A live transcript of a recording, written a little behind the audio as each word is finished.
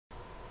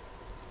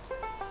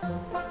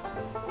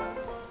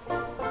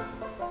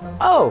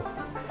Oh,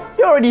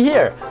 you're already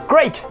here.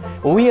 Great!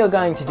 We are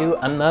going to do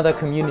another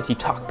community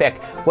talkback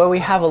where we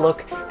have a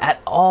look at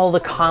all the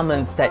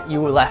comments that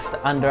you left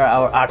under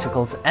our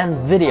articles and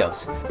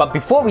videos. But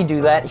before we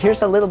do that,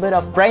 here's a little bit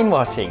of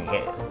brainwashing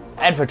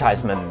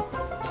advertisement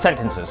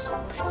sentences.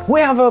 We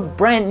have a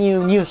brand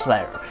new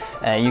newsletter.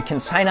 You can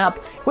sign up.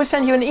 We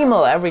send you an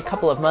email every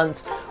couple of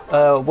months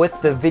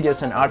with the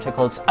videos and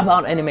articles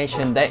about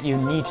animation that you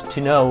need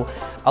to know,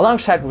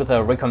 alongside with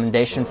a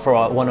recommendation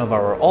for one of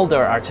our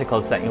older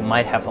articles that you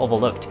might have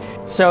overlooked.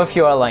 So if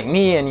you are like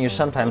me and you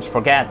sometimes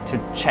forget to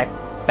check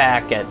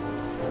back at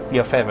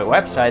your favorite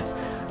websites,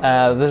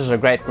 this is a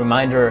great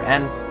reminder,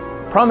 and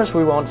promise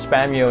we won't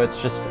spam you.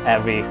 It's just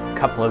every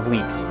couple of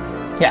weeks.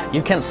 Yeah,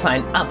 you can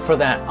sign up for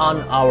that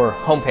on our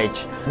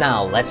homepage.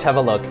 Now let's have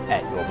a look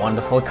at your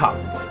wonderful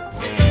comments.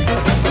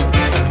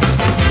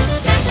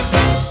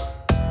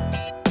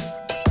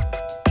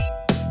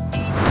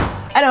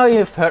 I know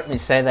you've heard me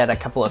say that a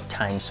couple of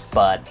times,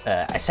 but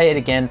I say it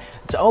again.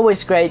 It's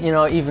always great, you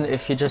know, even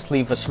if you just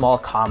leave a small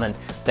comment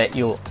that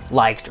you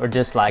liked or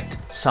disliked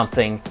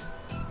something.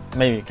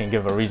 Maybe you can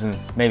give a reason,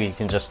 maybe you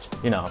can just,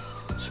 you know,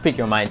 speak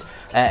your mind.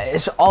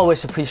 It's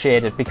always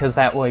appreciated, because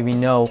that way we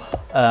know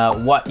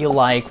what you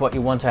like, what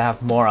you want to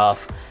have more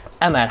of,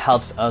 and that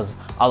helps us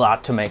a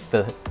lot to make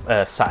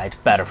the site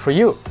better for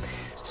you.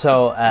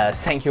 So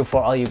thank you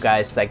for all you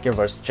guys that give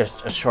us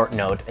just a short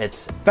note.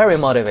 It's very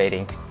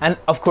motivating. And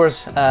of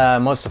course,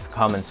 most of the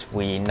comments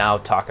we now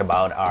talk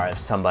about are if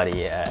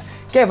somebody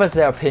gave us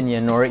their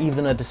opinion or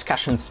even a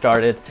discussion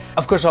started.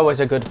 Of course, always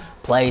a good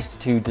place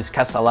to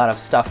discuss a lot of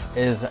stuff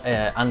is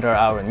under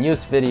our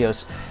news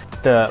videos.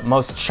 The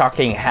most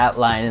shocking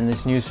headline in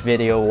this news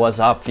video was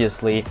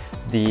obviously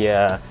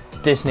the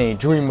Disney,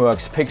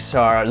 DreamWorks,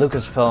 Pixar,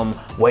 Lucasfilm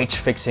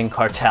wage-fixing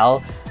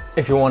cartel.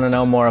 If you want to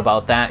know more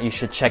about that, you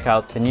should check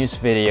out the news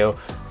video.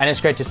 And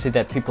it's great to see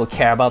that people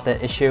care about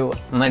that issue.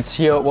 Let's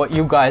hear what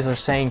you guys are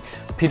saying.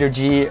 Peter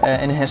G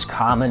in his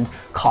comment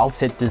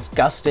calls it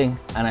disgusting,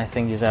 and I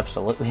think he's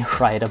absolutely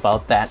right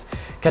about that.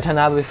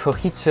 Katanabe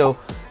Fujitsu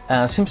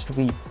seems to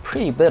be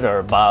pretty bitter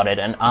about it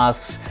and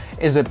asks,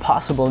 is it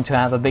possible to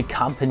have a big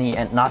company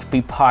and not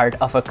be part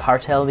of a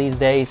cartel these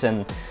days?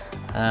 And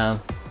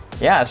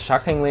yeah,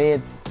 shockingly,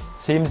 it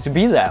seems to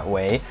be that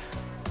way.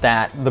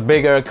 That the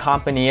bigger a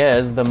company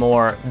is, the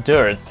more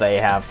dirt they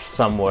have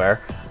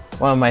somewhere.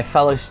 One of my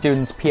fellow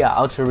students, Pia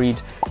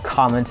Autoread,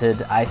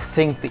 commented, I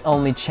think the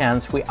only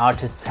chance we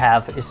artists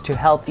have is to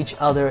help each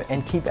other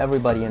and keep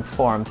everybody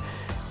informed.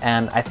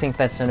 And I think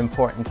that's an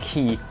important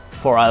key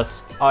for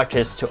us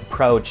artists to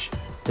approach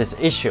this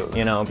issue,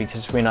 you know,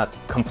 because we're not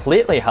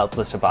completely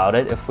helpless about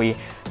it. If we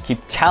keep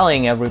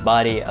telling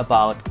everybody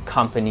about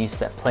companies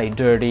that play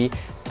dirty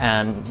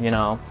and, you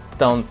know,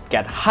 don't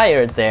get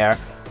hired there,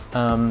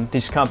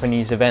 these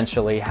companies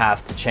eventually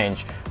have to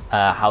change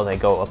how they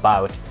go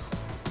about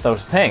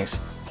those things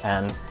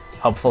and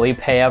hopefully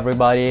pay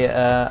everybody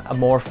a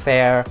more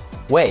fair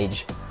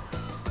wage.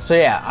 So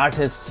yeah,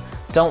 artists,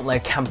 don't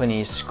let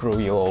companies screw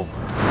you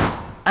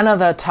over.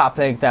 Another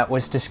topic that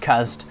was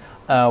discussed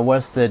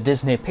was the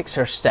Disney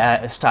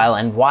Pixar style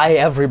and why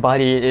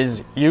everybody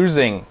is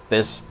using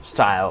this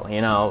style.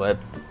 You know,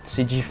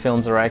 CG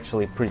films are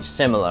actually pretty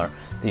similar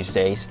these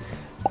days.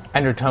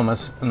 Andrew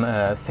Thomas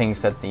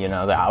thinks that the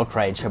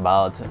outrage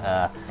about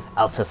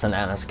Elsa's and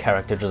Anna's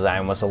character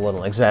design was a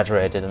little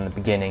exaggerated in the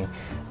beginning,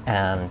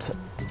 and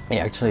he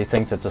actually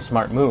thinks it's a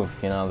smart move,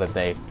 you know, that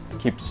they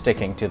keep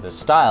sticking to the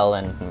style,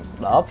 and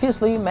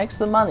obviously makes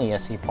the money,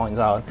 as he points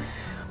out.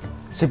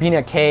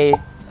 Sabina K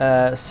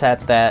said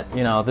that,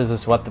 you know, this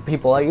is what the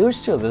people are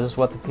used to, this is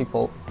what the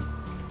people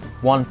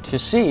want to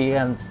see,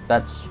 and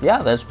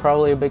that's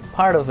probably a big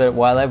part of it,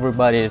 while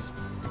everybody's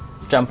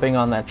jumping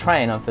on that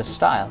train of this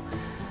style.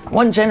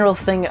 One general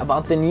thing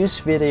about the news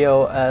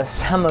video,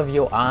 some of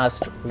you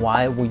asked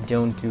why we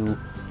don't do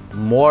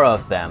more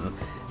of them.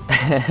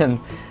 And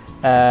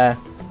the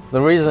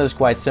reason is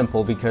quite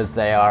simple, because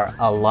they are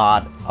a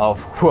lot of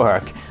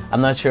work.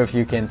 I'm not sure if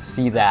you can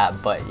see that,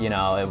 but you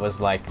know, it was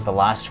like the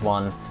last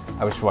one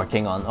I was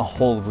working on a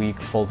whole week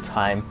full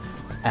time,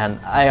 and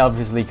I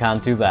obviously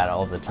can't do that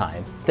all the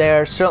time.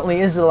 There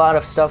certainly is a lot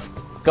of stuff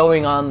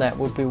going on that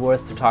would be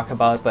worth to talk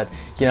about, but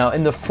you know,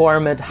 in the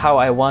format how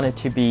I want it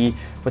to be,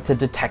 with the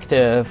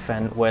detective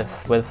and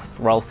with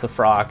Rolf the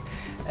Frog,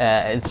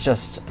 it's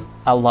just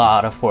a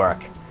lot of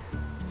work.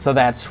 So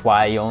that's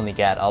why you only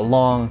get a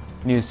long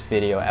news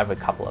video every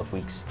couple of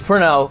weeks. For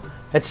now,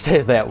 it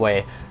stays that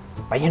way,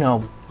 but you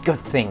know, good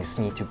things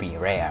need to be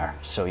rare,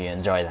 so you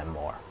enjoy them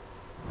more.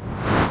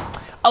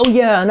 Oh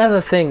yeah,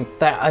 another thing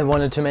that I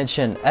wanted to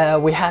mention.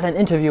 We had an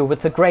interview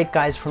with the great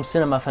guys from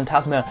Cinema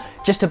Fantasma,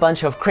 just a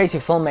bunch of crazy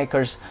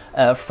filmmakers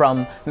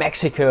from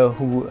Mexico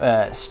who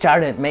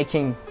started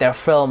making their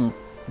film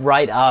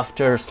right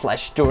after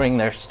 / during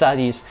their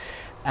studies,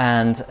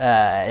 and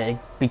it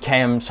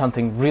became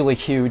something really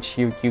huge.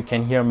 You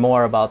can hear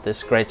more about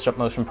this great stop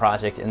motion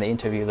project in the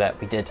interview that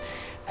we did.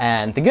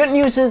 And the good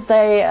news is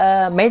they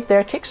made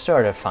their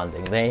Kickstarter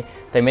funding.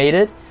 They made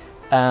it.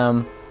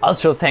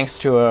 Also thanks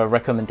to a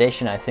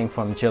recommendation, I think,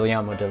 from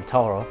Guillermo del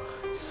Toro.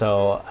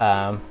 So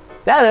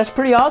yeah, that's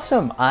pretty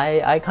awesome.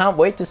 I can't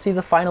wait to see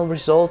the final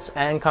results,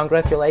 and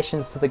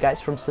congratulations to the guys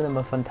from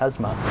Cinema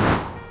Fantasma.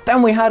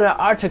 Then we had an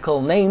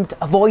article named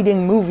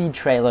Avoiding Movie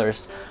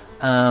Trailers.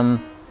 And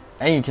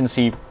you can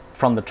see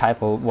from the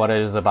title what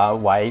it is about,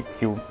 why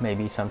you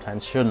maybe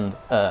sometimes shouldn't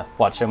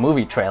watch a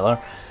movie trailer.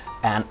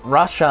 And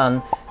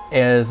Roshan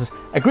is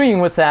agreeing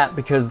with that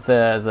because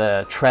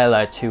the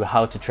trailer to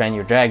How to Train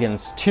Your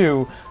Dragons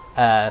 2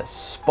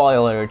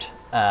 spoiled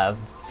a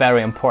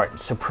very important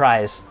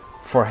surprise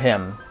for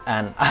him,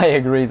 and I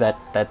agree that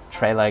that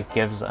trailer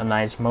gives a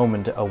nice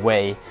moment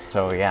away.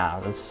 So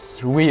yeah,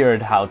 it's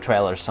weird how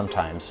trailers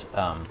sometimes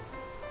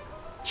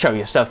show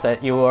you stuff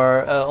that you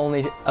are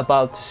only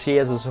about to see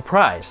as a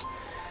surprise.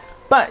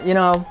 But you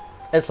know,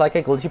 it's like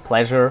a guilty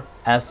pleasure,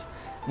 as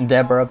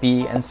Deborah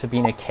B and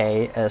Sabina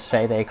K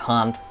say they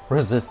can't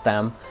resist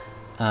them.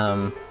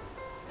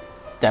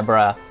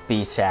 Deborah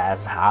B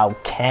says, "How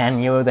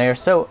can you? They're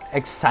so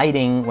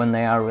exciting when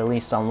they are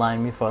released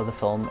online before the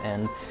film."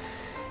 And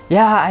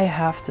yeah, I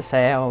have to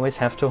say, I always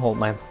have to hold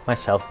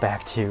myself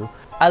back too.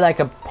 I like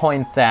a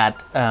point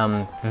that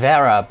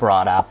Vera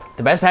brought up.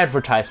 The best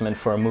advertisement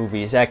for a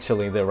movie is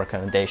actually the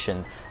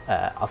recommendation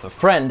of a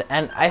friend,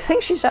 and I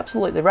think she's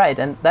absolutely right,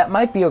 and that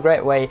might be a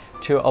great way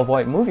to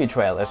avoid movie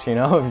trailers, you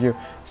know, if you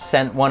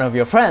send one of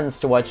your friends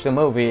to watch the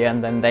movie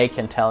and then they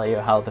can tell you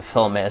how the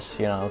film is,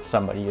 you know,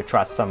 somebody you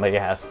trust, somebody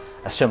has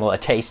a similar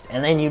taste,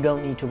 and then you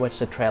don't need to watch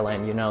the trailer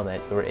and you know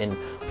that you're in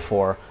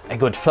for a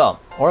good film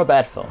or a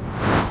bad film.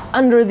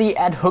 Under the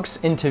Ed Hooks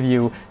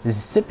interview,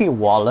 Zippy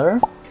Waller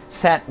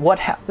said, "What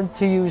happened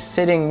to you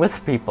sitting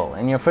with people?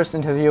 In your first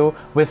interview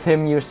with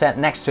him, you sat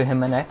next to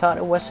him, and I thought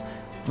it was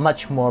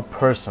much more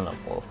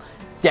personable."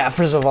 Yeah,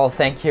 first of all,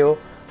 thank you.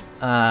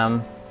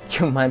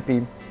 You might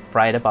be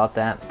right about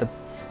that.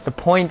 The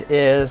point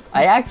is,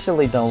 I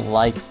actually don't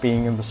like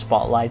being in the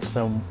spotlight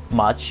so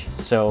much,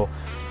 so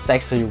it's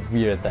actually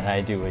weird that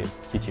I do a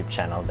YouTube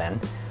channel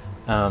then.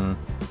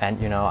 And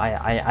you know,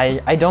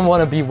 I don't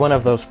want to be one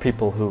of those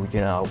people who,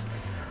 you know,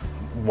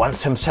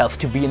 wants himself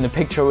to be in the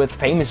picture with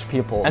famous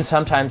people. And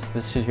sometimes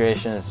the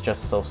situation is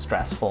just so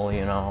stressful,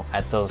 you know,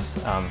 at those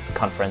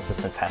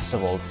conferences and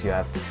festivals. You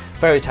have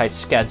very tight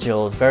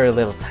schedules, very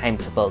little time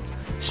to build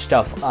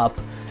stuff up,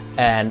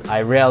 and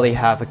I rarely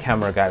have a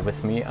camera guy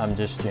with me. I'm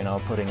just, you know,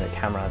 putting the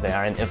camera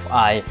there, and if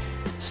I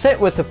sit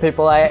with the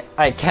people,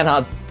 I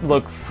cannot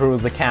look through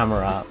the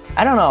camera.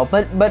 I don't know,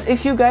 but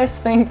if you guys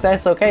think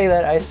that's okay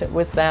that I sit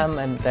with them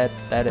and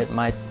that it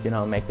might, you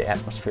know, make the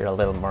atmosphere a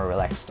little more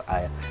relaxed,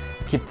 I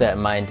keep that in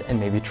mind and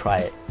maybe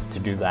try to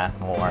do that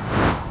more.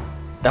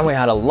 Then we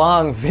had a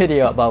long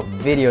video about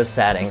video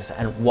settings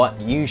and what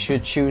you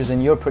should choose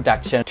in your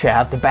production to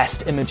have the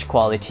best image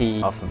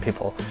quality. Often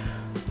people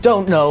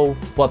don't know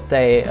what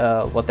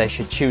they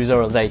should choose,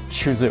 or they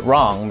choose it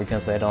wrong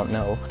because they don't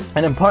know.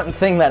 An important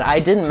thing that I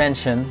didn't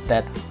mention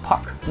that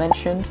Puck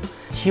mentioned,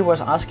 he was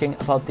asking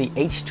about the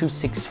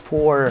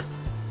H.264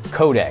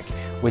 codec,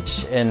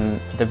 which in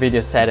the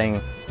video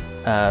setting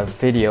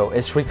video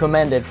is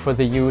recommended for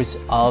the use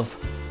of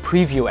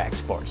preview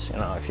exports. You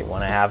know, if you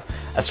want to have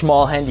a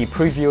small handy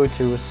preview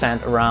to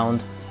send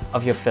around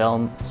of your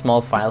film,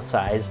 small file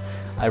size,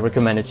 I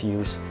recommend it to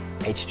use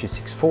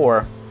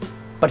H.264.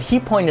 But he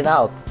pointed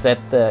out that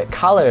the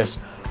colors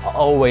are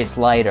always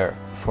lighter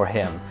for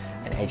him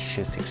in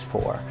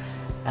H.264.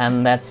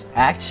 And that's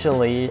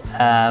actually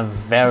a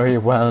very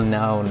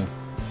well-known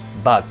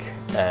bug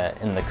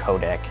in the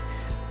codec.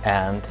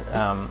 And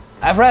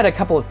I've read a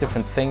couple of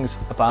different things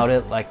about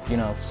it. Like, you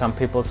know, some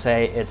people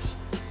say it's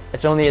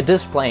only a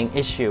displaying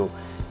issue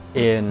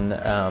in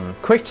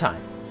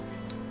QuickTime.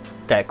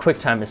 That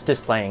QuickTime is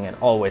displaying it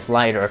always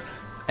lighter,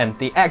 and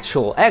the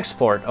actual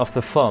export of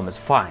the film is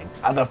fine.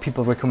 Other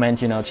people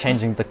recommend, you know,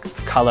 changing the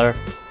color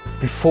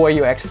before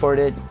you export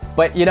it.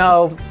 But you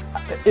know,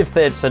 if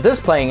it's a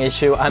displaying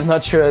issue, I'm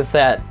not sure if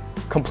that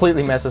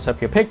completely messes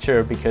up your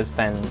picture, because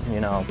then, you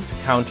know, to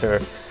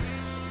counter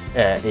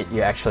it,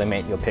 you actually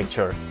made your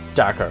picture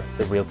darker,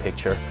 the real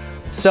picture.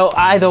 So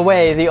either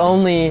way, the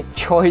only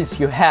choice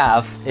you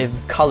have, if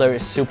color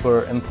is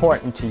super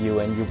important to you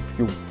and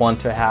you want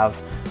to have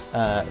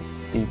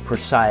the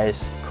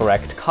precise,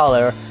 correct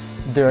color,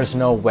 there's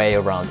no way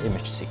around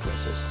image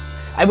sequences.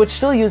 I would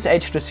still use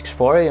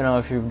H.264, you know,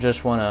 if you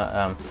just want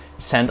to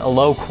send a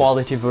low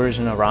quality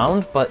version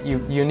around, but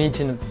you need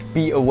to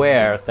be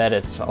aware that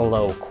it's a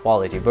low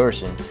quality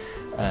version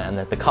and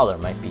that the color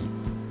might be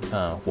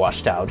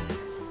washed out.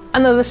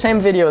 Under the same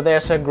video,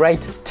 there's a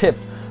great tip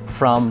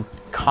from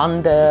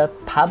Conde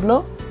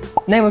Pablo.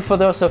 Namely, for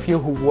those of you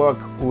who work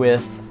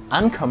with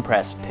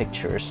uncompressed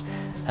pictures,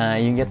 you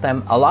can get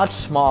them a lot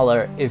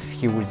smaller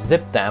if you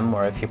zip them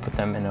or if you put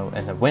them in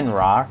a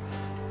WinRAR.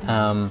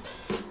 And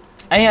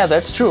yeah,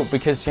 that's true,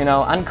 because, you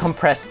know,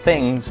 uncompressed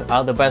things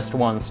are the best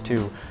ones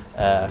to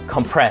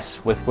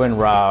compress with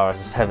WinRAR,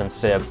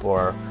 7-zip,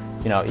 or,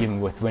 you know,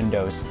 even with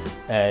Windows.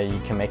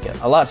 You can make it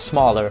a lot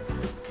smaller.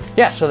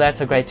 Yeah, so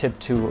that's a great tip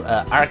to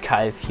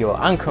archive your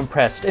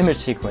uncompressed image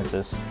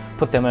sequences.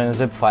 Put them in a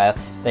zip file,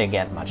 they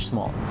get much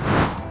smaller.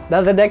 Now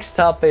the next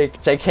topic,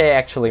 JK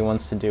actually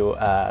wants to do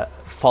a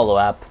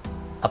follow-up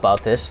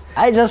about this.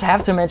 I just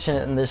have to mention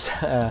it in this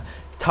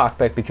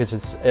Talkback because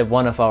it's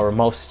one of our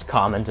most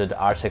commented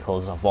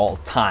articles of all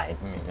time,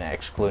 I mean,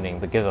 excluding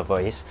the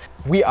giveaways.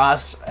 We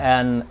asked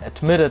an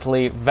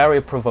admittedly very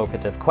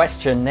provocative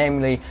question,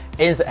 namely,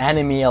 is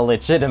anime a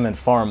legitimate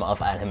form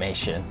of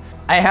animation?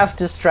 I have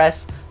to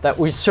stress that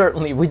we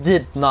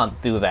did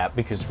not do that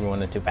because we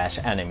wanted to bash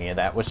anime.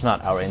 That was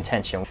not our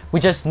intention. We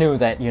just knew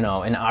that, you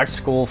know, in art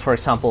school, for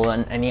example,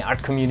 in any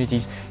art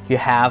communities, you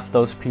have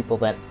those people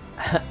that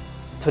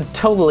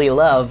totally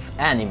love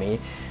anime,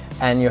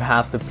 and you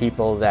have the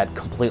people that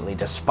completely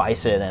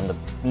despise it and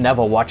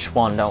never watch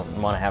one, don't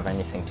want to have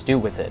anything to do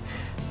with it.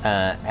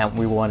 And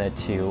we wanted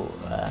to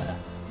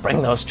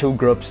bring those two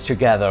groups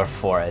together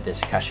for a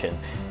discussion.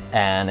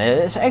 And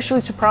it's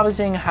actually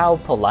surprising how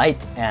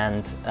polite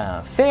and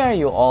fair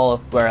you all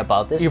were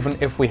about this. Even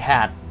if we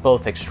had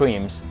both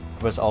extremes,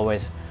 it was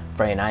always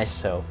very nice.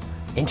 So,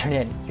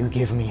 internet, you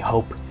give me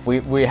hope.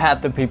 We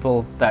had the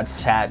people that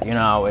said, you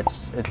know,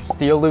 it's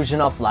the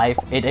illusion of life.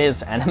 It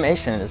is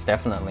animation. It's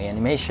definitely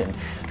animation.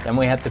 Then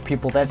we had the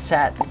people that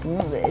said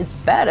it's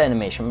bad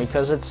animation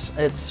because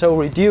it's so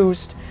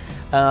reduced.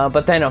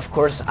 But then, of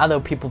course, other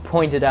people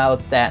pointed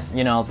out that,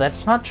 you know,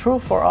 that's not true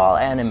for all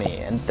anime,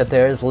 and that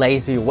there is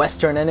lazy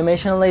Western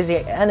animation and lazy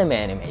anime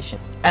animation.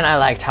 And I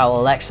liked how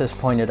Alexis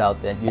pointed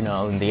out that, you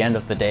know, in the end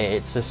of the day,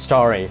 it's a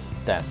story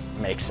that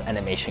makes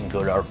animation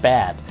good or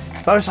bad.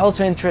 But it was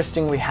also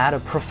interesting, we had a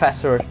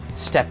professor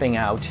stepping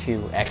out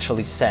who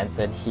actually said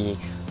that he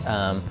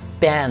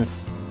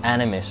bans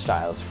anime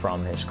styles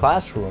from his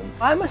classroom.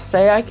 I must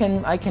say I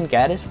can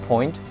get his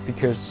point,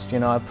 because, you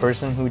know, a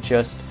person who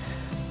just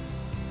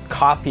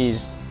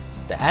copies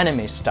the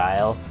anime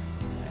style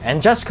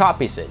and just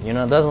copies it, you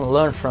know, doesn't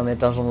learn from it,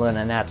 doesn't learn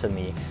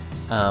anatomy,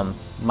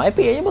 might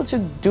be able to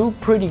do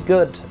pretty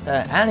good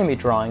anime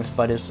drawings,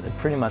 but is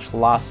pretty much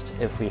lost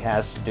if he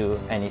has to do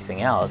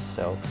anything else.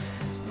 So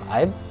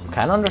I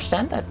kind of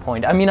understand that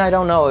point. I mean, I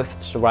don't know if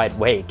it's the right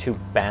way to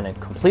ban it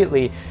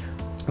completely.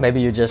 Maybe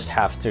you just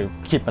have to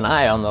keep an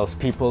eye on those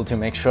people to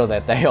make sure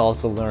that they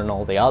also learn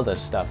all the other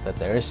stuff that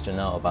there is to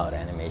know about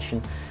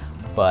animation.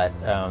 But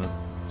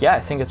yeah, I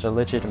think it's a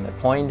legitimate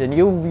point, and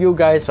you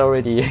guys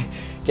already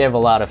gave a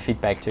lot of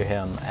feedback to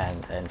him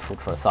and food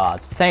for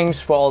thoughts.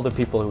 Thanks for all the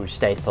people who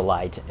stayed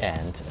polite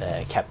and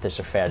kept this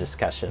a fair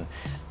discussion.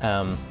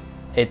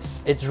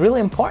 It's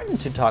really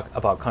important to talk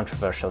about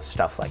controversial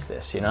stuff like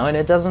this, you know, and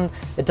it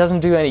doesn't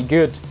do any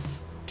good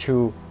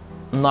to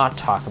not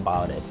talk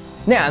about it.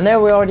 Yeah, and there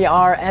we already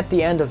are at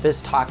the end of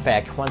this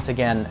Talkback. Once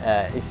again,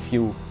 if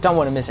you don't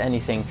want to miss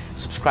anything,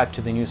 subscribe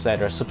to the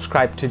newsletter,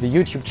 subscribe to the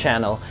YouTube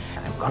channel.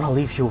 I'm gonna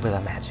leave you with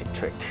a magic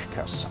trick,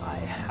 because I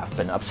have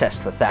been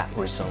obsessed with that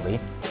recently.